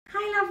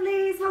Hi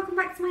lovelies, welcome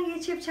back to my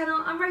YouTube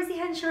channel. I'm Rosie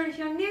Henshaw, and if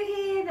you're new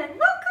here then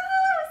welcome,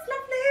 it's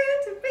lovely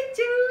to meet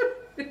you.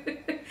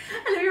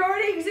 And if you're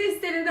already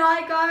existing, and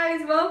hi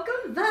guys,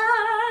 welcome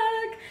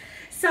back.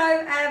 So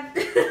I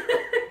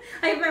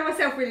made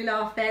myself really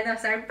laugh there,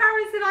 that's how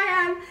embarrassed that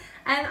I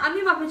am. I'm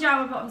in my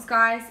pyjama bottoms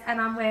guys,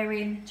 and I'm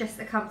wearing just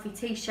a comfy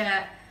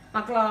t-shirt,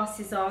 my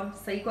glasses on,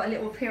 so you've got a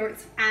little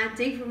appearance of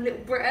Andy from Little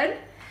Britain.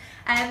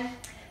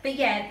 But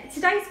yeah,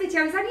 today's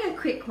video is only a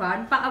quick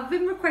one, but I've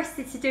been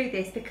requested to do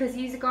this because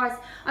you guys,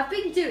 I've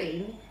been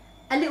doing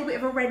a little bit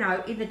of a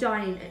reno in the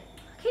dining,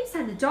 I keep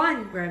saying the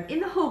dining room, in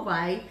the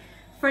hallway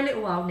for a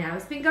little while now.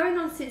 It's been going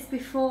on since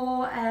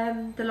before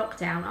the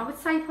lockdown. I would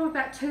say probably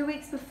about 2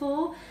 weeks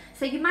before.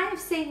 So you may have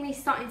seen me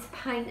starting to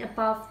paint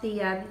above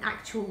the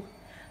actual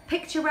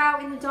picture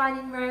out in the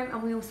dining room,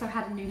 and we also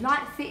had a new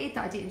light fitted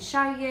that I didn't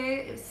show you.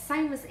 It was the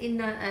same as in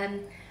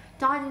the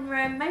dining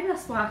room. Maybe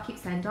that's why I keep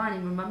saying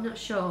dining room, I'm not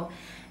sure.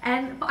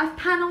 But I've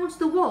panelled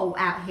the wall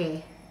out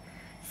here.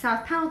 So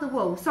I've panelled the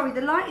wall. Sorry,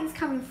 the lighting's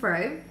coming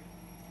through.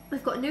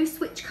 We've got new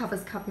switch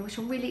covers coming, which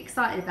I'm really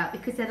excited about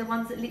because they're the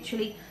ones that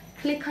literally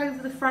click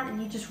over the front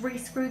and you just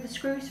re-screw the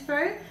screws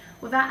through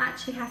without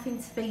actually having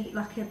to be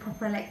like a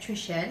proper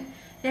electrician.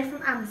 They're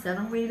from Amazon.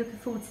 I'm really looking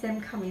forward to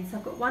them coming. So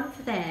I've got one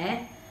for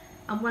there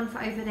and one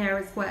for over there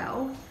as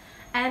well.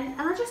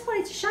 And I just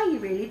wanted to show you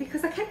really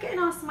because I kept getting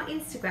asked on my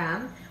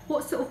Instagram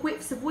what sort of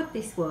widths of wood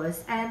this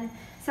was.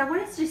 So I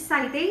wanted to just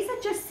say these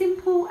are just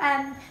simple,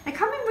 they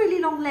come in really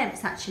long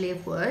lengths actually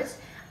of wood,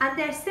 and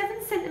they're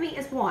 7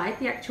 centimetres wide,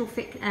 the actual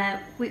thick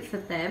width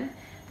of them.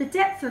 The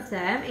depth of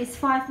them is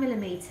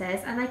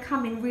 5mm, and they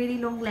come in really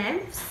long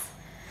lengths.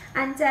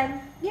 And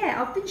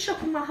yeah, I've been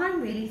shopping my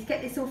home really to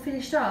get this all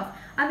finished off.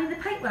 I mean the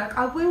paintwork,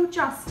 I will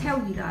just tell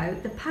you though,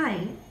 the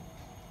paint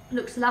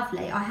looks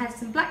lovely. I had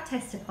some black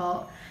tester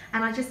pot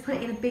and I just put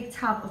it in a big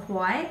tub of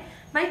white,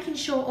 making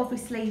sure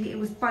obviously that it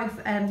was both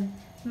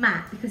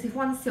matte, because if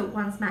one's silk,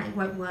 one's matte, it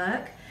won't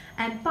work.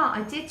 But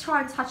I did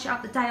try and touch it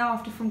up the day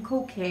after from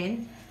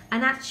caulking,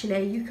 and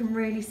actually you can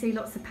really see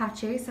lots of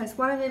patches. So it's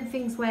one of them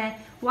things where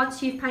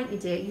once you've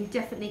painted it, you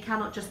definitely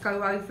cannot just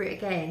go over it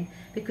again,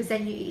 because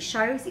then it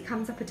shows, it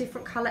comes up a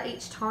different colour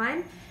each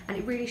time, and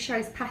it really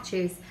shows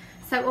patches.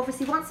 So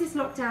obviously once this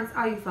lockdown's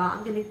over,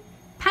 I'm going to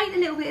paint a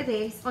little bit of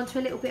this onto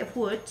a little bit of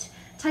wood,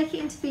 take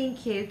it into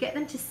B&Q, get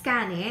them to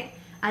scan it,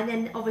 and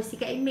then obviously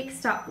get it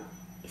mixed up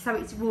so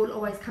it will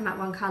always come out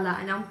one colour.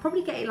 And I'm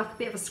probably getting like a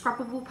bit of a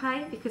scrubbable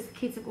paint because the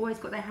kids have always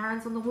got their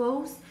hands on the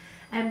walls,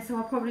 so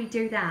I'll probably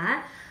do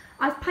that.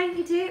 I've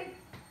painted it,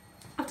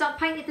 I've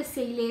painted the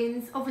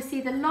ceilings,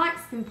 obviously the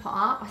light's been put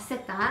up, I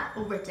said that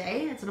already,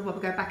 I don't know why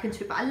we'll go back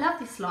into it, but I love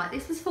this light.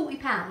 This was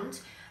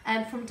 £40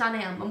 from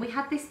Dunelm, and we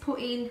had this put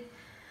in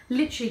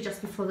literally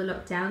just before the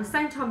lockdown,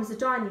 same time as the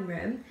dining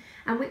room.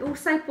 And we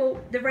also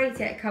bought the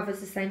radiator covers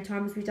the same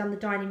time as we've done the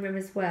dining room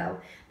as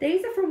well.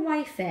 These are from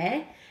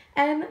Wayfair.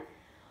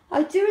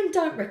 I do and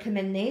don't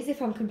recommend these,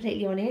 if I'm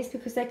completely honest,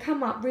 because they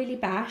come up really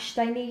bashed.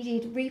 They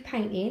needed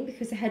repainting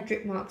because they had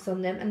drip marks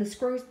on them, and the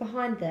screws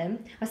behind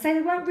them, I say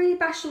they weren't really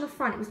bashed on the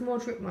front, it was more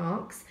drip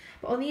marks,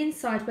 but on the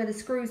inside where the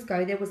screws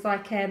go there was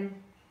like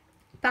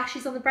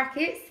bashes on the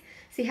brackets,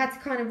 so you had to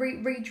kind of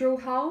re-drill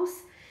holes.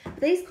 But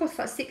these cost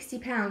like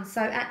 £60,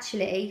 so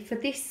actually for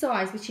this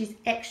size, which is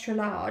extra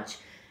large,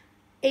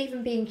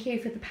 even B&Q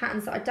for the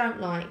patterns that I don't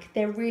like,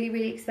 they're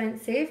really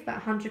expensive,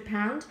 about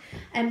 £100.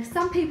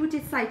 Some people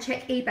did say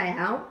check eBay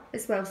out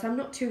as well, so I'm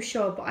not too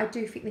sure, but I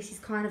do think this is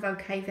kind of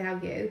okay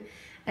value.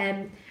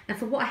 And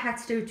for what I had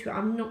to do to it,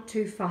 I'm not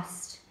too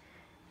fussed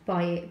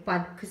by it,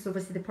 because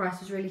obviously the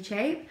price was really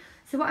cheap.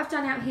 So what I've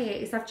done out here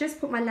is I've just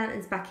put my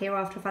lanterns back here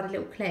after I've had a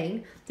little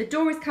clean. The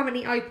door is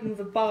currently open with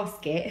a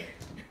basket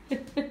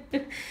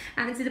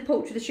and into the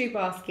porch with a shoe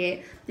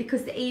basket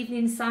because the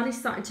evening sun is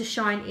starting to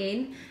shine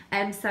in,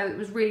 so it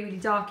was really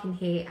dark in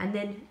here, and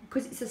then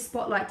because it's a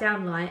spotlight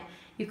downlight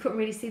you couldn't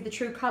really see the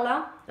true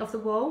colour of the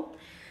wall.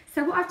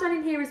 So what I've done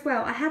in here as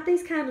well, I had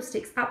these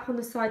candlesticks up on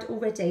the side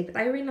already, but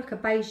they were in like a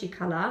beigey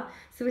colour,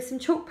 so with some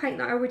chalk paint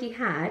that I already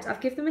had,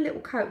 I've given them a little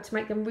coat to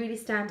make them really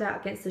stand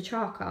out against the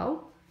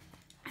charcoal.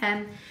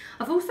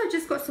 I've also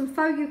just got some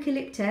faux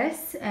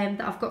eucalyptus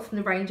that I've got from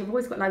the range. I've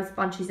always got loads of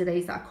bunches of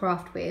these that I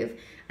craft with,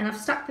 and I've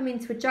stuck them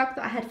into a jug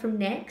that I had from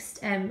Next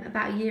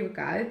about a year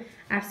ago.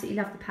 I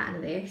absolutely love the pattern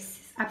of this,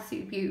 it's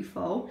absolutely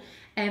beautiful,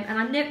 and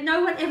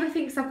no one ever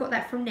thinks I've got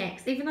that from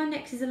Next, even though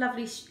Next is a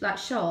lovely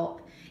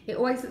shop. It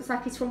always looks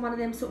like it's from one of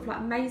them sort of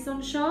like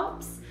Maison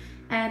shops.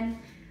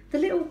 The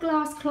little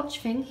glass clutch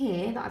thing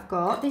here that I've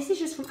got, this is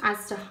just from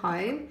Asda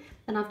Home,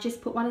 and I've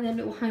just put one of them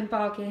little Home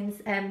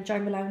Bargains Jo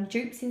Malone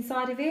dupes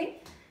inside of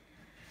it.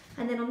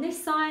 And then on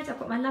this side I've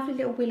got my lovely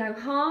little willow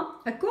heart.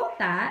 I got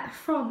that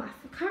from,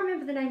 I can't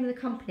remember the name of the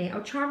company,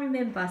 I'll try and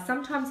remember.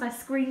 Sometimes I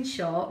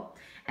screenshot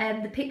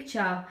the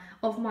picture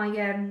of my,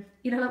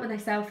 you know, like when they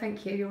say, oh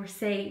thank you, your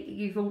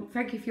receipt,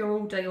 thank you for your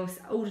order, your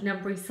order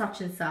number is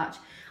such and such.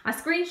 I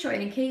screenshot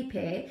it and keep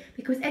it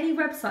because any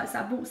websites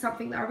that I bought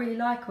something that I really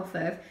like off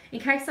of, in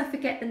case I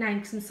forget the name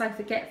because I'm so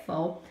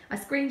forgetful, I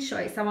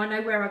screenshot it so I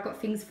know where I got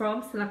things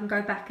from, so then I can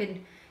go back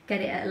and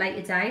get it at a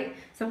later date.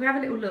 So I'm going to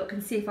have a little look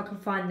and see if I can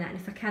find that, and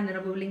if I can then I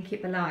will link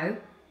it below.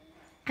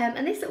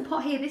 And this little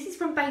pot here, this is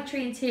from Bay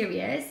Tree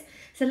Interiors.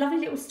 It's a lovely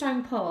little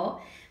stone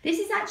pot. This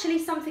is actually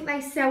something they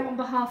sell on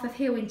behalf of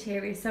Hill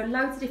Interiors, so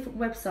loads of different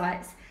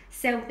websites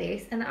sell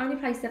this, and the only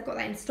place they've got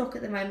that in stock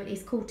at the moment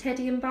is called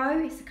Teddy and Bow.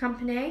 It's a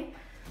company.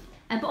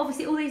 But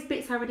obviously all these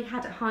bits I already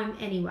had at home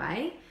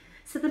anyway.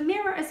 So the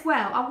mirror as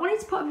well, I wanted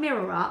to put a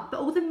mirror up, but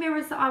all the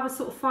mirrors that I was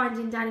sort of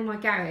finding down in my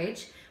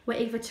garage were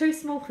either too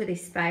small for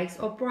this space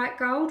or bright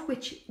gold,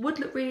 which would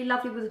look really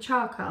lovely with a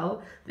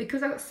charcoal.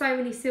 Because I've got so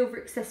many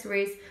silver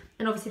accessories,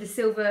 and obviously the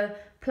silver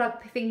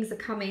plug things are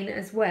coming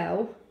as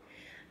well,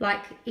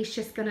 like it's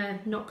just gonna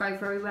not go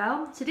very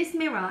well. So this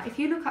mirror, if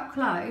you look up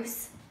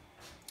close,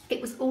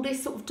 it was all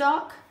this sort of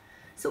dark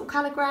sort of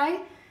colour grey,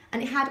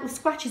 and it had all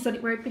scratches on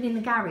it where it had been in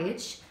the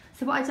garage.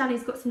 So what I've done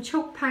is got some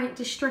chalk paint,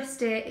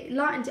 distressed it,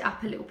 lightened it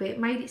up a little bit,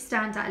 made it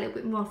stand out a little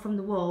bit more from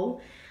the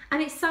wall.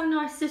 And it's so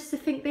nice just to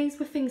think these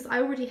were things I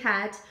already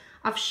had.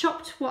 I've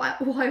shopped what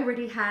I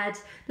already had,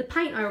 the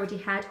paint I already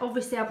had.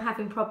 Obviously I'm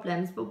having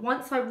problems, but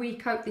once I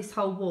recoat this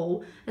whole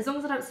wall, as long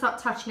as I don't start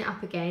touching it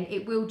up again,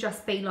 it will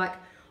just be like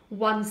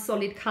one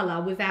solid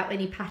colour without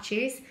any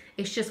patches.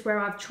 It's just where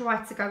I've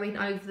tried to go in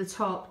over the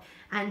top,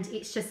 and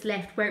it's just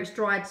left where it's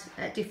dried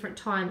at different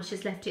times, it's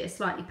just left it a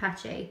slightly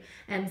patchy.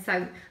 And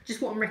so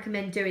just wouldn't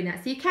recommend doing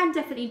that. So you can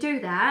definitely do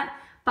that,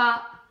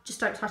 but just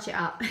don't touch it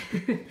up.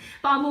 But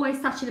I'm always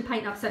touching the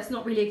paint up, so it's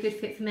not really a good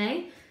fit for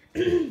me.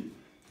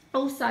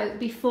 Also,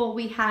 before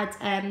we had,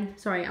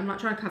 sorry, I'm not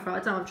trying to cover up, I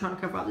don't know I'm trying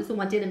to cover up, there's all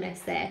my dinner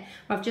mess there.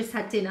 I've just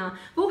had dinner.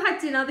 We've all had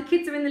dinner, the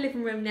kids are in the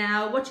living room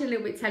now, watching a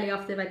little bit of telly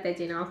after they've had their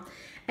dinner.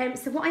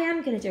 So what I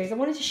am going to do is I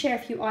wanted to share a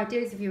few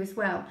ideas with you as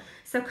well.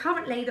 So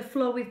currently the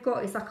floor we've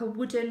got is like a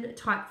wooden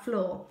type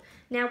floor.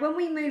 Now when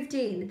we moved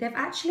in, they've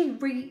actually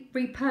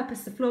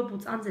repurposed the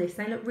floorboards under this.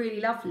 They look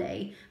really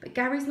lovely, but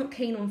Gary's not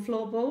keen on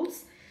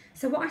floorboards.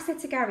 So what I said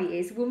to Gary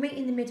is, we'll meet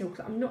in the middle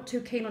because I'm not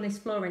too keen on this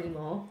floor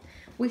anymore.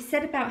 We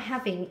said about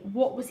having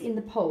what was in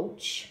the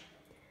porch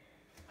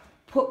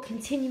put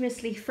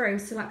continuously through,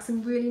 so like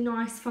some really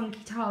nice funky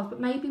tiles, but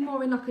maybe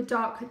more in like a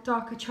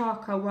darker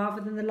charcoal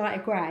rather than the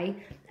lighter grey,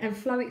 and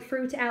flow it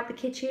through to out the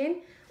kitchen.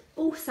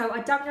 Also,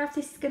 I don't know if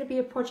this is going to be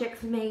a project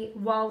for me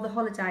while the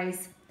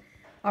holidays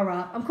are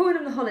up. I'm calling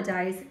them the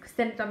holidays because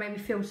then it don't make me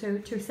feel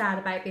too sad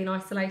about being in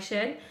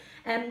isolation.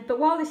 But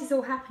while this is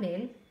all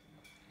happening,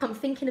 I'm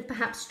thinking of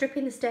perhaps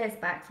stripping the stairs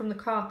back from the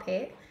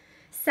carpet,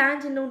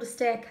 sanding all the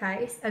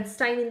staircase and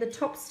staining the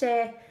top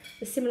stair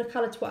a similar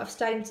colour to what I've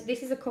stained.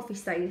 This is a coffee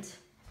stained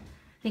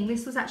thing.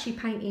 This was actually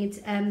painted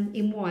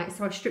in white,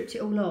 so I've stripped it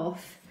all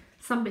off.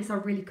 Some bits I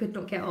really could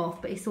not get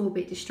off, but it's all a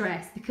bit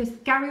distressed because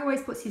Gary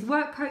always puts his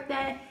work coat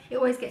there. It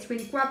always gets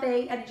really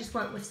grubby and it just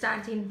won't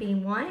withstand him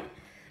being white.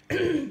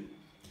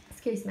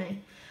 Excuse me.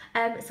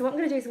 So what I'm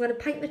going to do is I'm going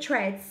to paint the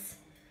treads.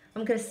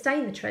 I'm going to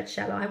stain the treads,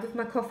 shall I, with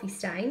my coffee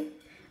stain.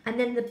 And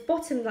then the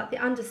bottom, like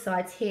the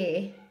undersides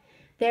here,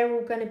 they're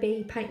all going to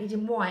be painted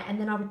in white. And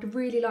then I would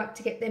really like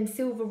to get them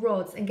silver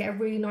rods and get a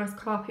really nice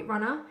carpet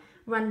runner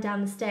run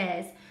down the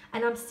stairs.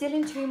 And I'm still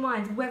in two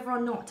minds whether or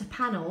not to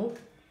panel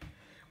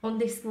on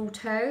this wall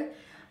too.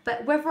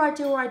 But whether I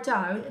do or I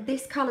don't,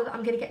 this colour that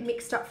I'm going to get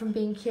mixed up from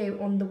B&Q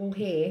on the wall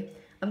here,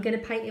 I'm going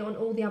to paint it on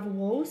all the other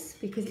walls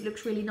because it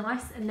looks really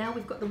nice. And now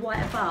we've got the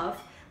white above,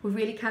 we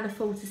really can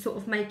afford to sort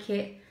of make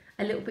it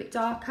a little bit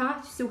darker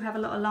to still have a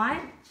lot of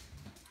light.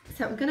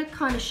 So I'm going to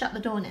kind of shut the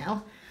door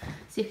now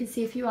so you can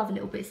see a few other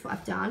little bits what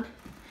I've done.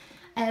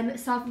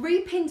 So I've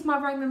repinned my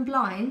Roman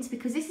blinds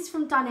because this is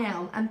from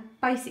Dunelm, and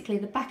basically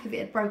the back of it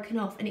had broken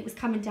off and it was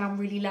coming down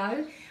really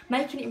low,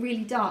 making it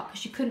really dark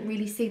because you couldn't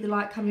really see the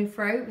light coming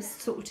through. It was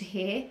sort of to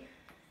here.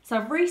 So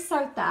I've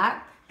re-sewed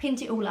that,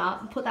 pinned it all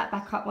up and put that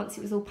back up once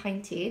it was all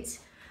painted.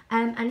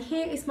 And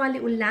here is my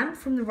little lamp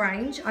from the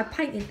range. I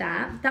painted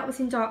that. That was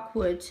in dark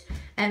wood.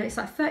 It's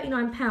like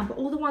 £39, but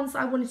all the ones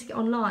that I wanted to get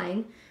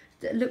online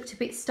that looked a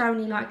bit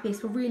stony like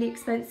this were really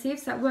expensive,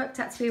 so it worked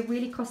out to be a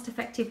really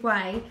cost-effective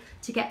way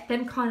to get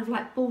them kind of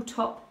like ball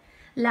top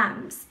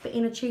lamps but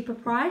in a cheaper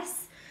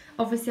price.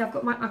 Obviously I've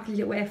got my ugly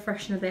little air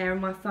freshener there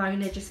and my phone.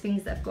 They're just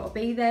things that have got to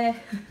be there.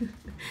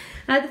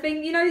 Another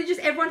thing, you know,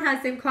 just everyone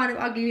has them kind of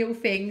ugly little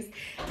things.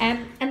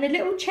 And the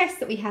little chest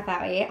that we have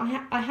out here,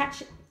 I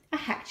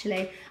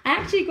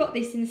actually got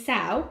this in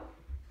Sal.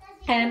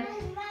 And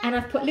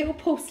I've put little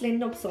porcelain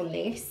knobs on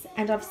this,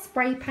 and I've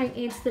spray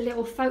painted the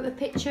little photo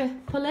picture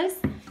pullers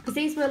because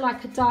these were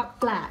like a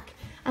dark black,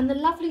 and the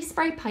lovely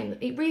spray paint,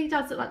 it really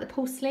does look like the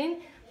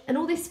porcelain. And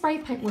all this spray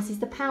paint is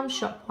the Pound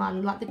Shop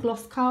one, like the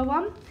gloss car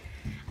one.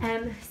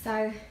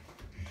 So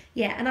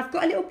yeah, and I've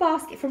got a little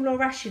basket from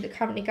Laura Ashley that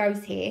currently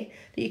goes here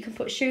that you can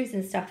put shoes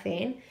and stuff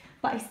in,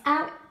 but it's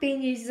out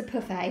being used as a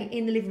buffet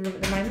in the living room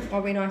at the moment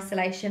while we're in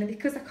isolation. And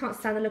because I can't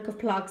stand the look of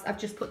plugs, I've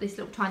just put this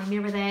little tiny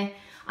mirror there.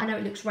 I know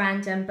it looks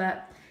random,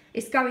 but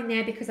it's going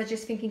there because I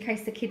just think in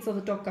case the kids or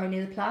the dog go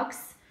near the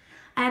plugs.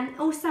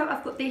 Also,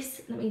 I've got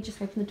this, let me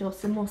just open the door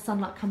so more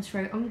sunlight comes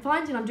through. I'm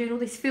finding I'm doing all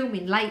this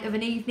filming late of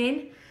an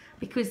evening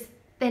because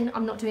then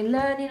I'm not doing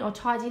learning or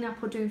tidying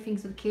up or doing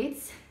things with the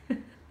kids.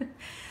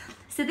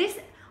 So So this,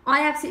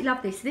 I absolutely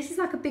love this. So this is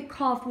like a big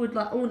carved wood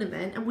like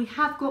ornament, and we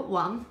have got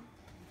one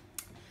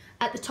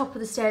at the top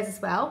of the stairs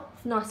as well.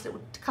 Nice little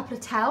couple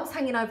of towels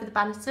hanging over the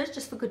banisters,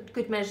 just for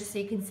good measure so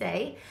you can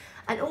see.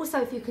 And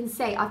also, if you can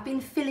see, I've been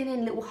filling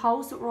in little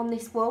holes that were on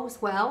this wall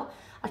as well.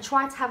 I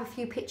tried to have a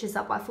few pictures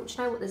up, but I thought,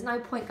 you know what, there's no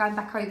point going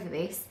back over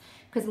this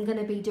because I'm going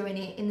to be doing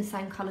it in the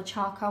same colour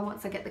charcoal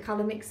once I get the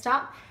colour mixed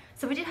up.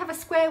 So we did have a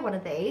square one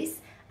of these,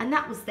 and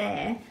that was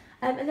there.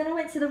 And then I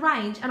went to the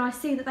range and I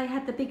see that they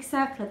had the big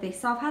circle of this.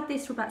 So I've had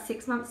this for about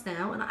 6 months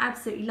now, and I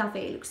absolutely love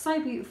it. It looks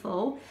so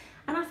beautiful.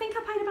 And I think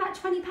I paid about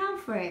 £20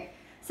 for it.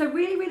 So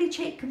really, really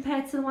cheap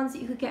compared to the ones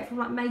that you could get from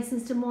like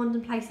Masons de Monde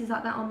and places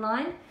like that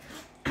online.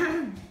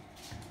 And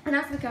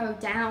as we go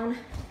down,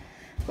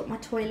 I've got my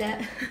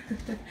toilet.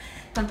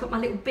 I've got my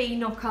little bee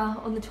knocker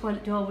on the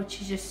toilet door,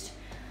 which is just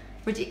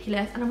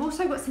ridiculous. And I've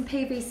also got some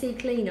PVC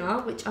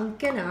cleaner, which I'm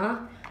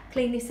gonna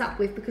clean this up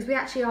with, because we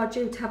actually are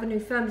due to have a new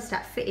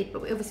thermostat fitted,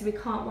 but obviously we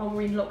can't while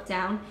we're in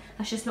lockdown.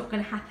 That's just not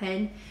going to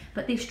happen.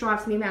 But this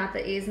drives me mad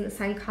that it isn't the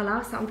same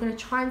colour, so I'm going to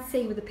try and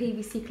see with the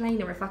PVC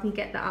cleaner if I can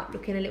get that up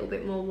looking a little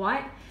bit more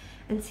white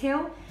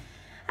until.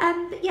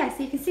 But yeah,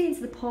 so you can see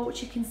into the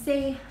porch, you can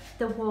see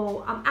the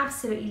wall. I'm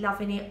absolutely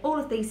loving it. All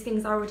of these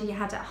things I already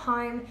had at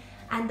home,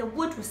 and the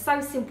wood was so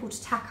simple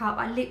to tack up.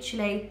 I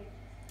literally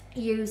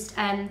used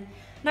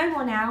no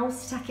more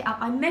nails to tack it up.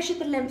 I measured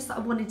the lengths that I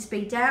wanted to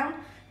be down,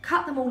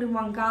 cut them all in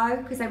one go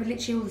because they were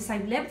literally all the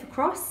same length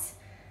across.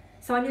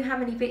 So I knew how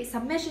many bits.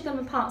 I measured them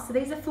apart. So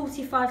these are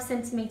 45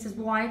 centimetres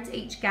wide,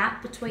 each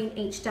gap between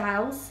each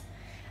dowels.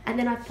 And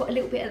then I put a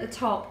little bit at the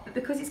top, but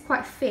because it's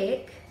quite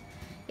thick,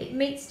 it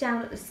meets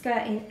down at the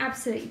skirting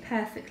absolutely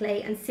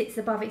perfectly and sits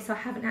above it, so I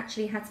haven't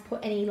actually had to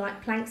put any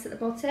like planks at the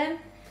bottom.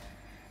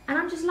 And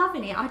I'm just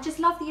loving it. I just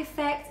love the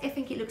effect. I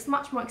think it looks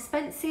much more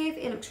expensive.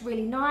 It looks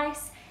really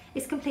nice.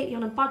 It's completely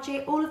on a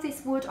budget. All of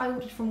this wood I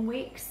ordered from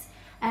Wickes.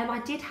 I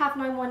did have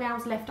no more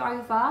nails left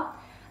over.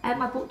 I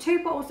bought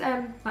 2 bottles,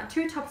 like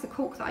 2 tubs of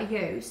cork that I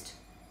used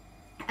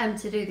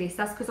to do this.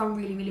 That's because I'm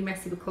really, really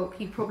messy with cork.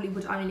 You probably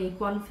would only need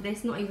 1 for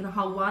this, not even a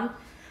whole one.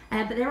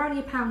 But they're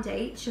only £1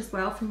 each as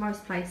well from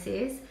most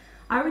places.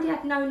 I already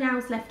had no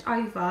nails left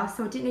over,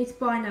 so I didn't need to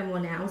buy no more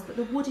nails, but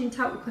the wood in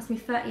total cost me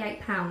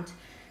 £38.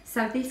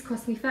 So this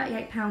cost me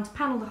 £38 to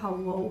panel the whole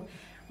wall.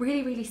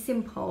 Really, really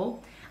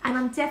simple. And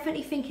I'm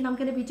definitely thinking I'm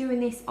going to be doing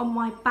this on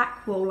my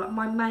back wall, like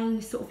my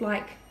main sort of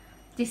like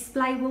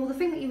display wall, the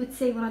thing that you would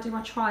see when I do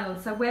my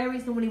try-on. So where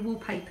is normally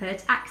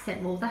wallpapered,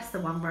 accent wall, that's the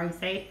one,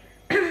 Rosie.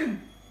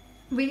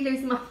 Really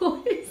losing my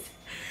voice.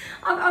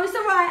 I'm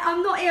alright,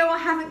 I'm not ill, I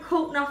haven't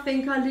caught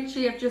nothing, I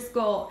literally have just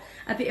got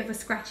a bit of a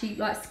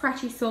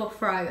scratchy sore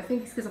throat. I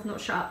think it's because I've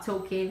not shut up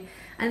talking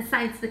and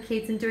saying to the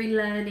kids and doing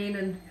learning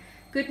and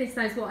goodness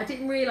knows what. I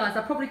didn't realise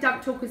I probably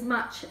don't talk as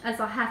much as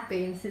I have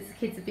been since the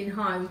kids have been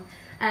home.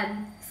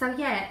 So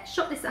yeah,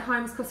 shot this at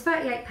home, it's cost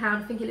 £38,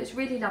 I think it looks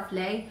really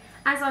lovely.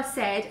 As I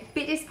said, a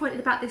bit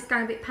disappointed about this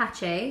going a bit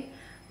patchy,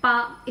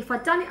 but if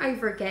I'd done it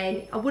over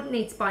again, I wouldn't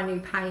need to buy new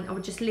paint. I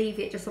would just leave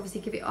it, just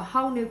obviously give it a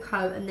whole new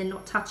coat and then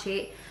not touch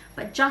it.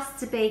 But just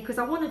to be, because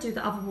I want to do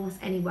the other walls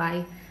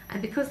anyway,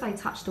 and because they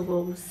touch the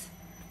walls,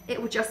 it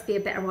would just be a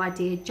better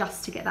idea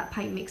just to get that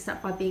paint mixed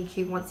up by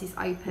B&Q once it's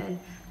open.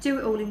 Do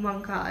it all in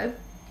one go.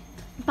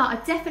 But I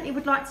definitely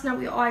would like to know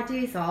what your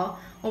ideas are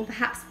on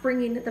perhaps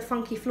bringing the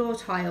funky floor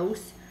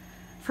tiles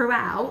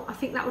throughout. I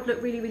think that would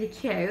look really, really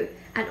cute.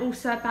 And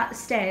also about the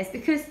stairs,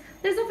 because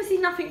there's obviously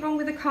nothing wrong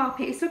with the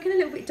carpet. It's looking a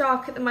little bit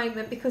dark at the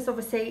moment because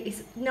obviously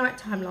it's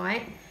nighttime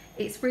light.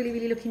 It's really,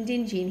 really looking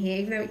dingy in here,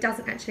 even though it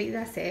doesn't actually,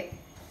 that's it.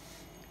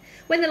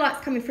 When the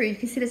light's coming through, you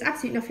can see there's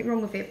absolutely nothing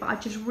wrong with it, but I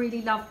just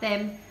really love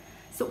them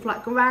sort of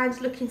like grand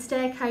looking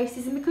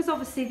staircases. And because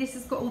obviously this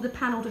has got all the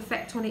panelled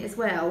effect on it as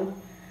well,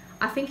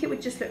 I think it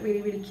would just look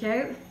really, really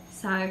cute.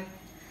 So,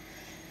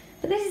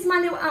 but this is my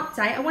little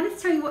update. I wanted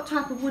to tell you what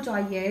type of wood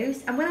I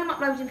use, and when I'm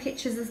uploading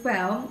pictures as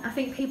well, I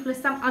think people are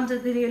some under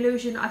the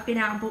illusion that I've been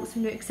out and bought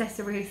some new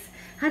accessories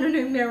and a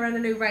new mirror and a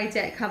new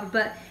radiator cover.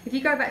 But if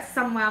you go back to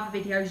some of my other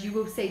videos, you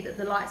will see that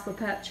the lights were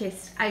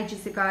purchased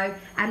ages ago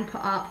and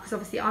put up, because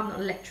obviously I'm not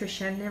an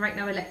electrician. There ain't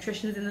no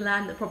electricians in the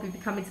land that probably be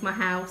coming to my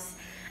house.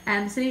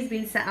 So these have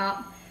been set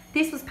up.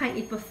 This was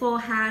painted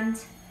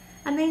beforehand,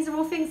 and these are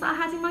all things that I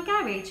had in my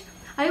garage.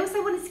 I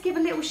also wanted to give a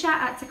little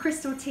shout out to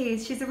Crystal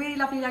Tears. She's a really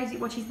lovely lady that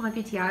watches my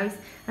videos.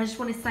 I just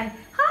want to say,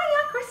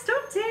 hiya Crystal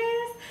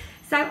Tears.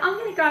 So I'm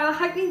going to go. I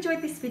hope you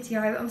enjoyed this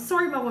video. I'm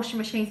sorry my washing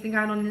machine's been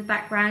going on in the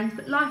background,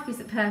 but life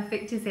isn't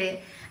perfect, is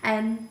it?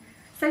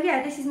 So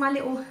yeah, this is my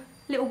little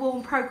wall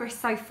in progress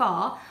so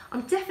far.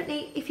 I'm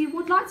definitely, if you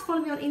would like to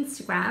follow me on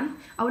Instagram,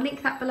 I will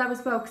link that below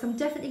as well, because I'm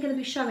definitely going to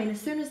be showing, as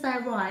soon as they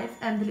arrive,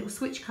 the little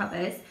switch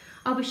covers,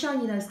 I'll be showing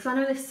you those, because I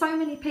know there's so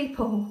many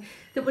people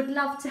that would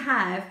love to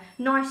have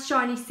nice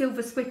shiny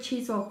silver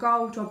switches or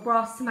gold or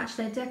brass to match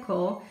their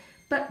decor,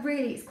 but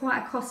really it's quite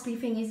a costly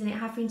thing, isn't it,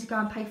 having to go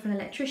and pay for an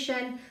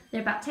electrician.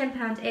 They're about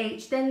 £10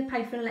 each, then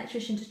pay for an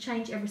electrician to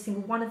change every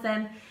single one of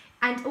them,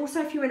 and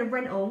also if you're in a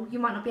rental you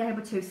might not be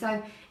able to,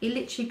 so it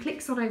literally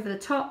clicks on over the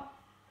top.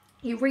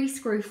 you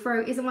re-screw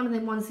through. It isn't one of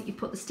them ones that you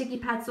put the sticky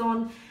pads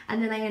on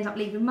and then they end up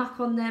leaving muck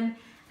on them.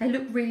 They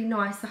look really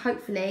nice, so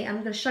hopefully I'm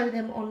going to show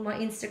them on my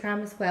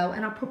Instagram as well,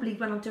 and I'll probably,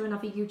 when I do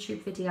another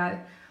YouTube video,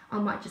 I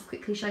might just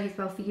quickly show you as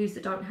well for you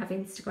that don't have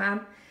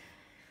Instagram.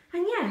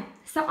 And yeah,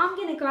 so I'm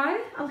going to go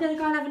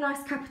and have a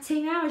nice cup of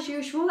tea now, as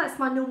usual. That's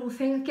my normal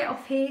thing. Get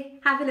off here,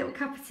 have a little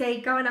cup of tea,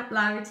 go and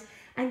upload.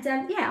 And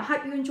yeah, I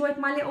hope you enjoyed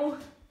my little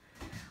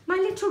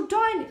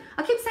dining,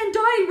 I keep saying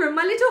dining room,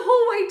 my little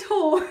hallway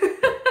tour.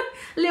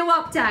 Little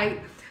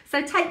update.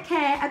 So take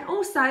care, and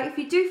also if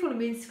you do follow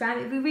me on Instagram,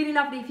 it'd be really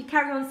lovely if you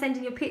carry on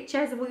sending your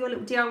pictures of all your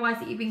little DIYs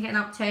that you've been getting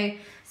up to.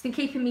 It's been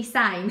keeping me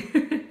sane.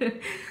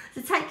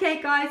 So take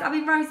care guys, I've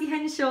been Rosie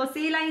Henshaw.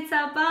 See you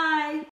later, bye.